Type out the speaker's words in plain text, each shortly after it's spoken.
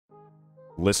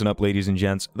Listen up, ladies and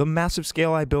gents. The massive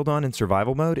scale I build on in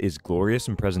survival mode is glorious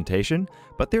in presentation,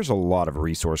 but there's a lot of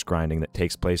resource grinding that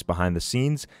takes place behind the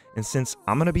scenes, and since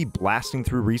I'm going to be blasting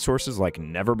through resources like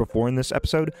never before in this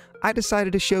episode, I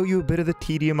decided to show you a bit of the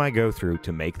tedium I go through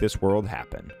to make this world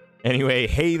happen. Anyway,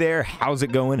 hey there, how's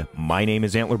it going? My name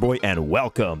is Antlerboy, and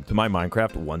welcome to my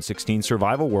Minecraft 1.16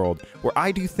 survival world, where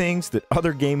I do things that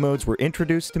other game modes were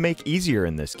introduced to make easier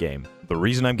in this game. The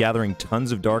reason I'm gathering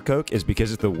tons of dark oak is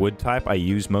because it's the wood type I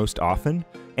use most often,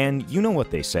 and you know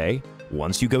what they say,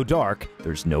 once you go dark,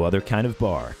 there's no other kind of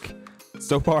bark.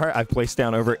 So far, I've placed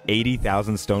down over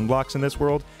 80,000 stone blocks in this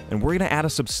world, and we're going to add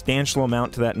a substantial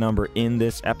amount to that number in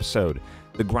this episode.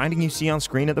 The grinding you see on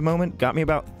screen at the moment got me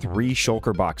about 3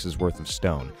 shulker boxes worth of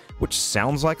stone, which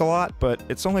sounds like a lot, but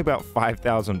it's only about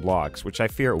 5,000 blocks, which I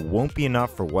fear won't be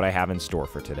enough for what I have in store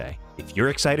for today. If you're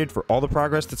excited for all the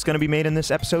progress that's going to be made in this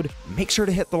episode, make sure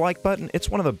to hit the like button. It's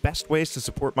one of the best ways to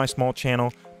support my small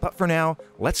channel. But for now,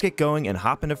 let's get going and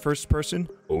hop into first person.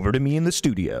 Over to me in the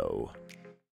studio.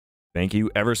 Thank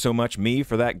you ever so much, me,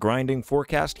 for that grinding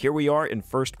forecast. Here we are in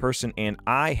first person, and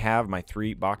I have my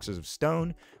 3 boxes of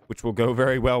stone, which will go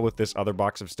very well with this other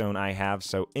box of stone I have.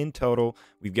 So in total,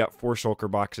 we've got 4 shulker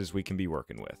boxes we can be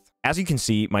working with. As you can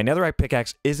see, my netherite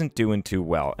pickaxe isn't doing too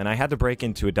well, and I had to break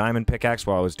into a diamond pickaxe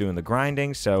while I was doing the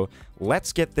grinding, so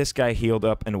let's get this guy healed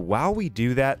up, and while we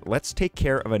do that, let's take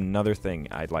care of another thing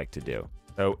I'd like to do.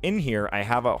 So in here, I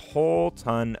have a whole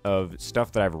ton of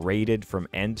stuff that I've raided from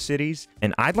end cities,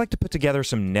 and I'd like to put together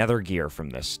some nether gear from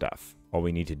this stuff. All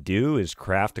we need to do is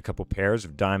craft a couple pairs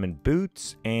of diamond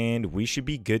boots, and we should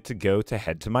be good to go to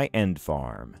head to my end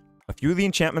farm. A few of the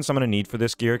enchantments I'm going to need for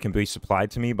this gear can be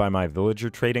supplied to me by my villager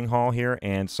trading hall here,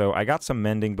 and so I got some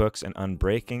mending books and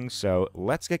unbreaking, so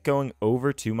let's get going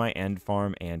over to my end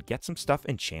farm and get some stuff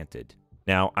enchanted.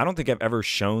 Now, I don't think I've ever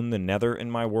shown the nether in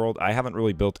my world. I haven't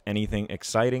really built anything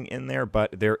exciting in there,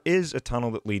 but there is a tunnel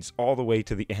that leads all the way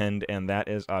to the end, and that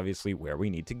is obviously where we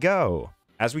need to go.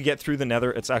 As we get through the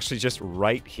nether, it's actually just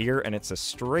right here, and it's a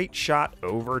straight shot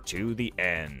over to the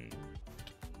end.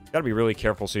 Gotta be really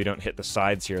careful so you don't hit the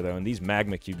sides here, though, and these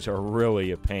magma cubes are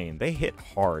really a pain. They hit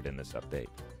hard in this update.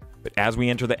 But as we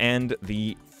enter the end,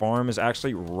 the farm is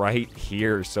actually right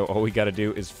here, so all we gotta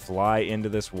do is fly into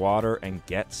this water and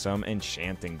get some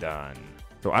enchanting done.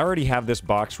 So I already have this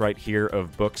box right here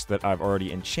of books that I've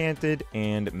already enchanted,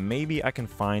 and maybe I can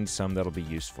find some that'll be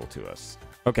useful to us.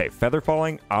 Okay, feather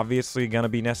falling, obviously gonna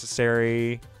be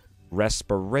necessary.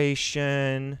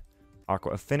 Respiration,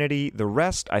 aqua affinity. The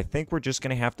rest, I think we're just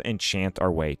gonna have to enchant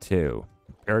our way to.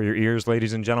 Prepare your ears,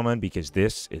 ladies and gentlemen, because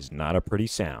this is not a pretty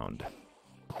sound.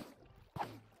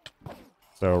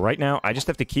 So right now, I just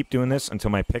have to keep doing this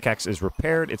until my pickaxe is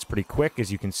repaired. It's pretty quick,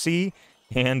 as you can see.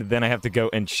 And then I have to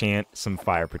go enchant some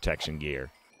fire protection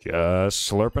gear. Just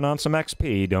slurping on some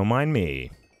XP, don't mind me.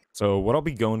 So what I'll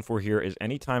be going for here is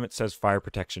anytime it says fire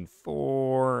protection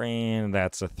 4, and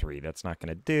that's a 3. That's not going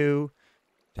to do.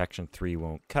 Protection 3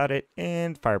 won't cut it,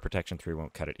 and fire protection 3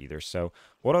 won't cut it either. So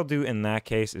what I'll do in that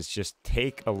case is just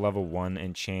take a level 1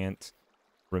 enchant,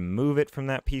 remove it from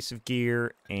that piece of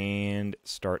gear, and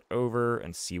start over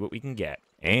and see what we can get.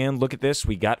 And look at this,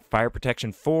 we got fire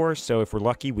protection 4, so if we're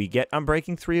lucky, we get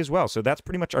unbreaking 3 as well. So that's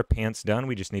pretty much our pants done.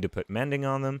 We just need to put mending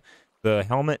on them. The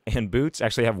helmet and boots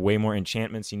actually have way more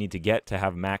enchantments you need to get to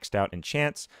have maxed out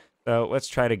enchants, so let's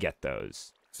try to get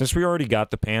those. Since we already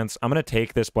got the pants, I'm going to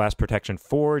take this blast protection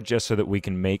 4 just so that we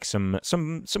can make some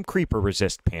creeper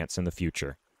resist pants in the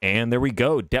future. And there we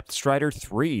go, Depth Strider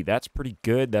 3. That's pretty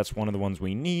good. That's one of the ones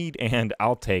we need, and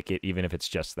I'll take it even if it's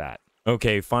just that.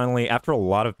 Okay, finally, after a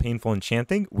lot of painful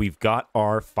enchanting, we've got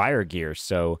our fire gear,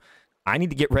 so I need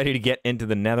to get ready to get into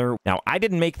the nether. Now, I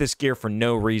didn't make this gear for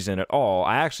no reason at all.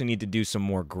 I actually need to do some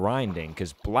more grinding,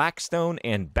 because blackstone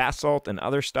and basalt and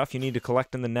other stuff you need to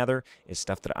collect in the nether is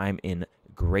stuff that I'm in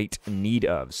great need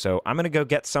of. So I'm going to go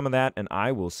get some of that, and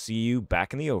I will see you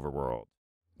back in the overworld.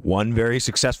 One very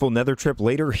successful nether trip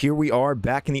later, here we are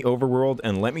back in the overworld,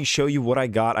 and let me show you what I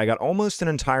got. I got almost an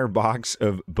entire box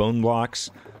of bone blocks,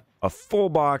 a full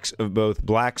box of both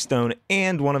blackstone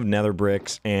and one of nether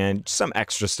bricks, and some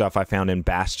extra stuff I found in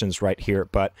bastions right here.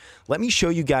 But let me show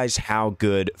you guys how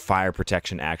good fire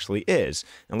protection actually is.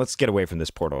 And let's get away from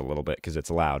this portal a little bit because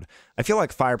it's loud. I feel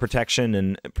like fire protection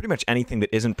and pretty much anything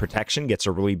that isn't protection gets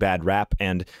a really bad rap,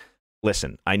 and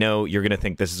listen, I know you're going to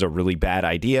think this is a really bad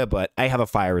idea, but I have a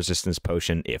fire resistance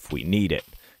potion if we need it.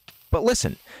 But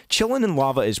listen, chilling in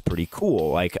lava is pretty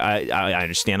cool. Like, I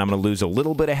understand I'm going to lose a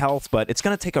little bit of health, but it's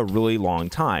going to take a really long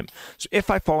time. So if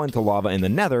I fall into lava in the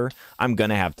nether, I'm going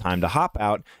to have time to hop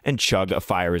out and chug a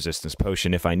fire resistance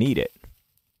potion if I need it.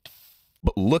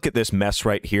 But look at this mess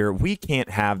right here. We can't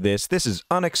have this. This is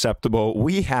unacceptable.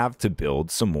 We have to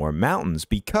build some more mountains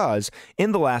because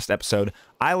in the last episode,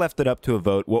 I left it up to a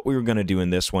vote what we were going to do in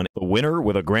this one. The winner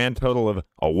with a grand total of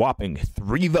a whopping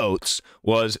 3 votes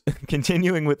was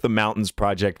continuing with the mountains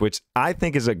project, which I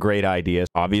think is a great idea.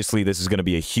 Obviously, this is going to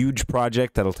be a huge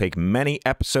project that'll take many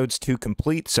episodes to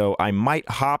complete, so I might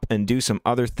hop and do some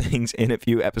other things in a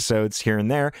few episodes here and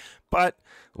there, but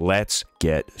let's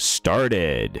get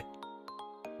started.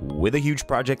 With a huge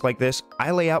project like this, I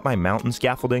lay out my mountain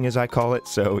scaffolding, as I call it,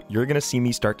 so you're going to see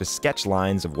me start to sketch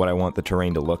lines of what I want the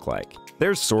terrain to look like.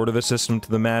 There's sort of a system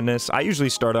to the madness. I usually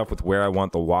start off with where I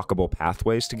want the walkable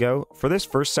pathways to go. For this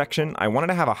first section, I wanted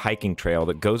to have a hiking trail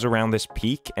that goes around this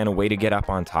peak and a way to get up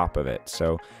on top of it.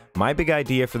 So my big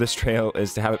idea for this trail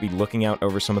is to have it be looking out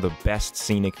over some of the best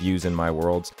scenic views in my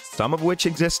worlds, some of which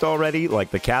exist already,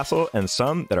 like the castle, and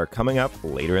some that are coming up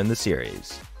later in the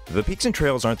series. The peaks and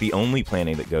trails aren't the only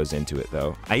planning that goes into it,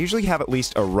 though. I usually have at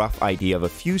least a rough idea of a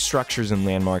few structures and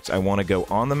landmarks I want to go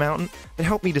on the mountain that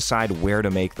help me decide where to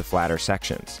make the flatter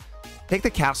sections. Take the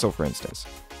castle, for instance.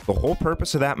 The whole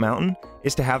purpose of that mountain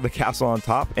is to have the castle on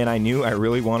top, and I knew I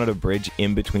really wanted a bridge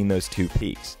in between those 2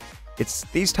 peaks. It's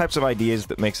these types of ideas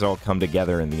that makes it all come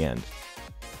together in the end.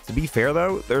 To be fair,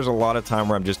 though, there's a lot of time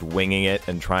where I'm just winging it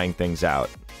and trying things out.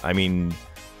 I mean,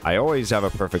 I always have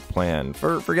a perfect plan.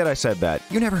 Forget I said that.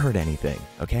 You never heard anything,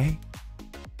 okay?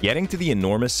 Getting to the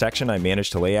enormous section I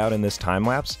managed to lay out in this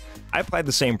time-lapse, I applied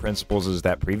the same principles as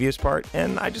that previous part,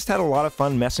 and I just had a lot of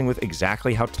fun messing with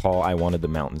exactly how tall I wanted the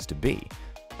mountains to be.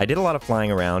 I did a lot of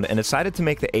flying around and decided to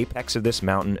make the apex of this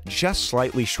mountain just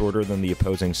slightly shorter than the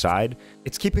opposing side.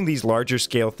 It's keeping these larger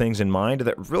scale things in mind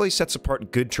that really sets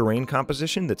apart good terrain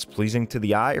composition that's pleasing to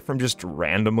the eye from just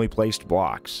randomly placed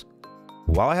blocks.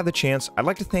 While I have the chance, I'd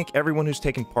like to thank everyone who's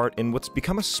taken part in what's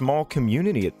become a small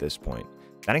community at this point.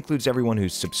 That includes everyone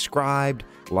who's subscribed,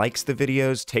 likes the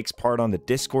videos, takes part on the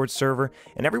Discord server,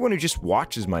 and everyone who just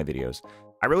watches my videos.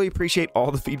 I really appreciate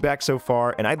all the feedback so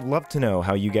far, and I'd love to know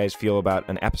how you guys feel about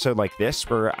an episode like this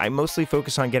where I mostly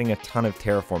focus on getting a ton of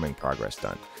terraforming progress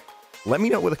done. Let me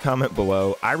know with a comment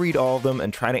below. I read all of them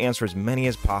and try to answer as many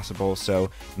as possible,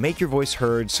 so make your voice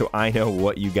heard so I know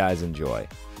what you guys enjoy.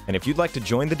 And if you'd like to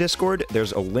join the Discord,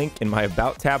 there's a link in my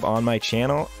About tab on my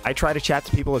channel. I try to chat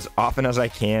to people as often as I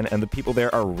can, and the people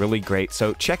there are really great,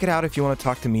 so check it out if you want to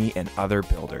talk to me and other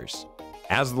builders.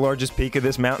 As the largest peak of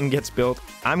this mountain gets built,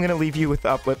 I'm going to leave you with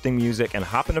uplifting music and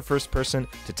hop into first person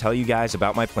to tell you guys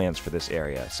about my plans for this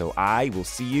area. So I will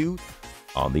see you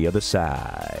on the other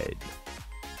side.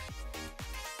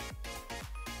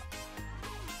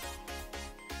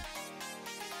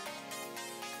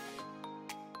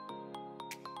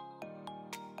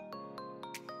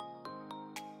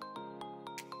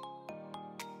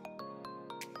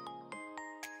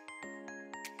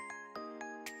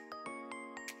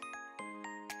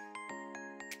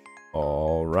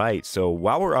 Alright, so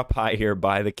while we're up high here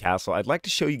by the castle, I'd like to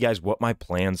show you guys what my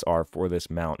plans are for this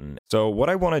mountain. So what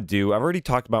I want to do, I've already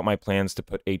talked about my plans to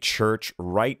put a church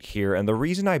right here, and the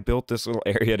reason I built this little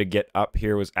area to get up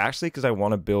here was actually because I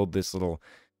want to build this little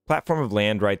platform of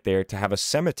land right there to have a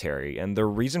cemetery, and the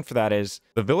reason for that is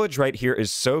the village right here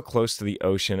is so close to the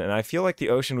ocean, and I feel like the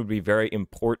ocean would be very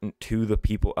important to the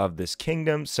people of this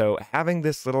kingdom, so having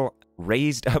this little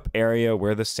raised up area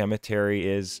where the cemetery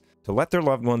is to let their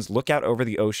loved ones look out over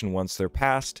the ocean once they're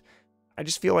passed, I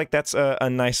just feel like that's a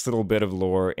nice little bit of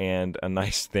lore and a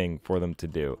nice thing for them to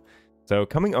do. So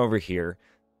coming over here,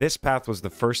 this path was the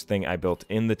first thing I built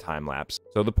in the time-lapse.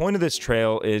 So the point of this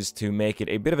trail is to make it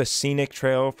a bit of a scenic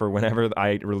trail for whenever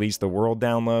I release the world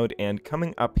download, and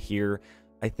coming up here,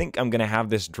 I think I'm going to have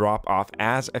this drop off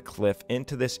as a cliff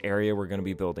into this area we're going to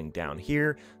be building down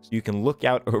here, so you can look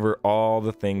out over all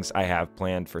the things I have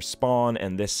planned for spawn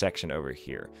and this section over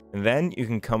here. And then you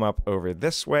can come up over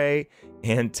this way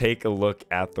and take a look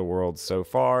at the world so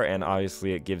far, and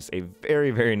obviously it gives a very,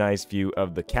 very nice view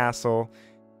of the castle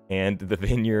and the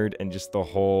vineyard and just the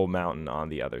whole mountain on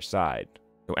the other side.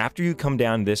 So after you come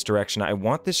down this direction, I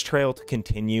want this trail to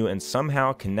continue and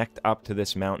somehow connect up to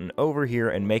this mountain over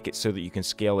here and make it so that you can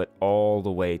scale it all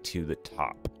the way to the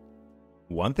top.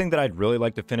 One thing that I'd really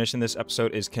like to finish in this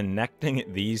episode is connecting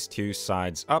these 2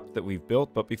 sides up that we've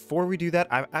built, but before we do that,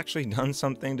 I've actually done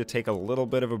something to take a little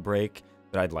bit of a break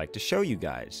that I'd like to show you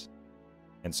guys.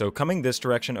 And so coming this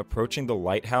direction, approaching the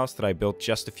lighthouse that I built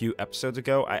just a few episodes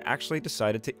ago, I actually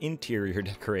decided to interior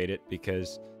decorate it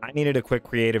because I needed a quick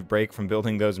creative break from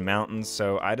building those mountains,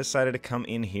 so I decided to come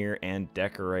in here and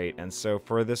decorate. And so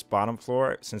for this bottom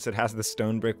floor, since it has the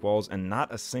stone brick walls and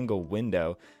not a single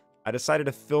window, I decided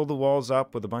to fill the walls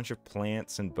up with a bunch of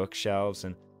plants and bookshelves,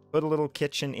 and Put a little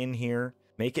kitchen in here.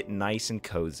 Make it nice and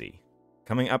cozy.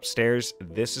 Coming upstairs,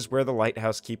 this is where the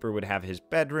lighthouse keeper would have his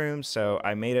bedroom, so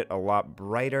I made it a lot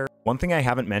brighter. One thing I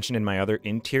haven't mentioned in my other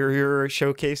interior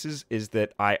showcases is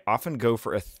that I often go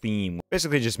for a theme.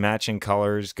 Basically just matching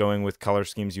colors, going with color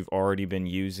schemes you've already been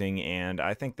using, and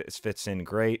I think this fits in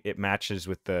great. It matches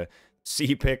with the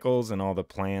sea pickles and all the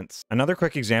plants. Another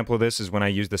quick example of this is when I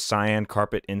use the cyan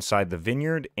carpet inside the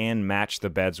vineyard and match the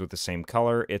beds with the same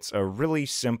color. It's a really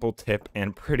simple tip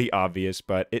and pretty obvious,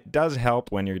 but it does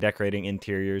help when you're decorating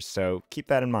interiors, so keep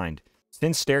that in mind.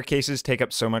 Since staircases take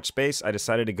up so much space, I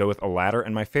decided to go with a ladder,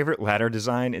 and my favorite ladder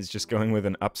design is just going with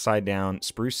an upside down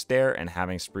spruce stair and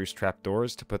having spruce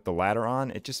trapdoors to put the ladder on.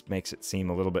 It just makes it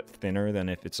seem a little bit thinner than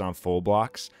if it's on full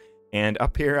blocks. And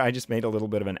up here, I just made a little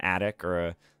bit of an attic or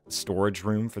a storage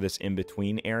room for this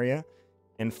in-between area.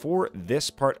 And for this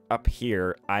part up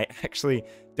here, I actually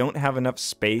don't have enough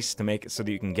space to make it so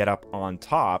that you can get up on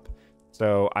top.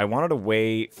 So I wanted a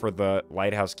way for the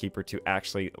lighthouse keeper to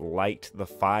actually light the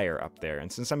fire up there.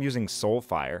 And since I'm using soul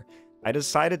fire, I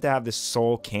decided to have this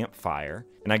soul campfire.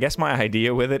 And I guess my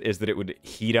idea with it is that it would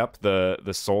heat up the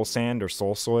soul sand or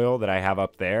soul soil that I have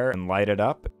up there and light it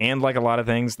up. And like a lot of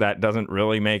things, that doesn't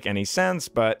really make any sense,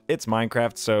 but it's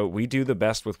Minecraft, so we do the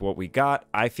best with what we got.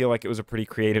 I feel like it was a pretty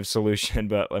creative solution,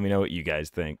 but let me know what you guys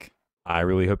think. I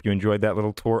really hope you enjoyed that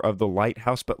little tour of the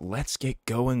lighthouse, but let's get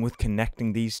going with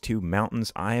connecting these two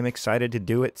mountains. I am excited to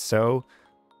do it, so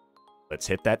let's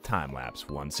hit that time lapse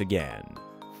once again.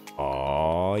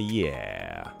 Oh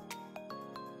yeah.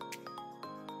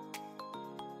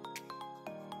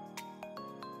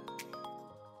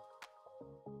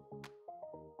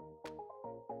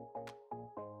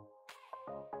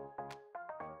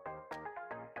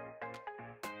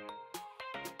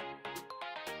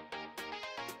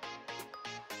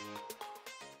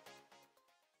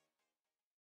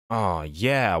 Oh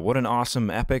yeah, what an awesome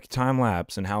epic time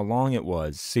lapse and how long it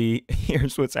was. See,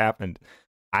 here's what's happened.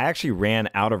 I actually ran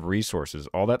out of resources.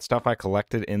 All that stuff I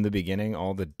collected in the beginning,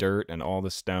 all the dirt and all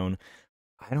the stone,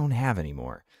 I don't have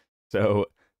anymore. So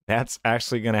that's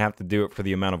actually going to have to do it for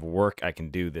the amount of work I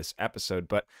can do this episode,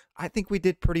 but I think we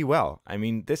did pretty well. I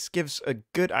mean, this gives a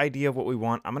good idea of what we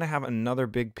want. I'm going to have another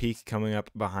big peak coming up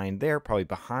behind there, probably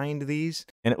behind these,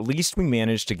 and at least we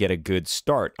managed to get a good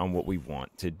start on what we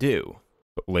want to do.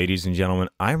 But ladies and gentlemen,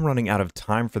 I'm running out of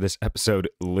time for this episode.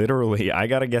 Literally, I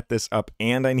gotta get this up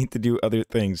and I need to do other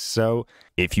things. So,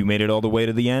 if you made it all the way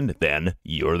to the end, then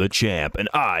you're the champ and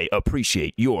I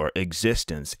appreciate your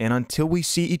existence. And until we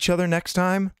see each other next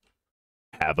time,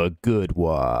 have a good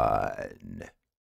one.